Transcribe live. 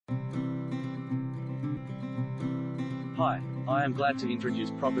Hi, I am glad to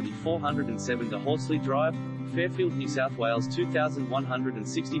introduce property 407 to Horsley Drive, Fairfield, New South Wales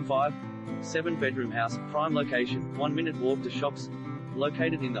 2165. 7-bedroom house, prime location, 1-minute walk to shops.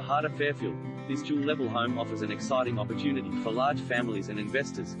 Located in the heart of Fairfield, this dual-level home offers an exciting opportunity for large families and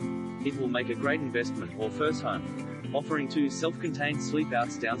investors. It will make a great investment or first home. Offering 2 self-contained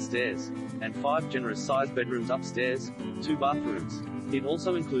sleep-outs downstairs, and 5 generous-sized bedrooms upstairs, 2 bathrooms. It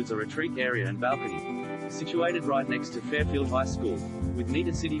also includes a retreat area and balcony. Situated right next to Fairfield High School, with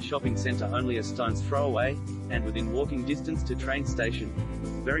neater city shopping centre only a stone's throw away, and within walking distance to train station.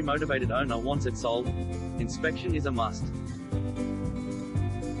 Very motivated owner wants it sold. Inspection is a must.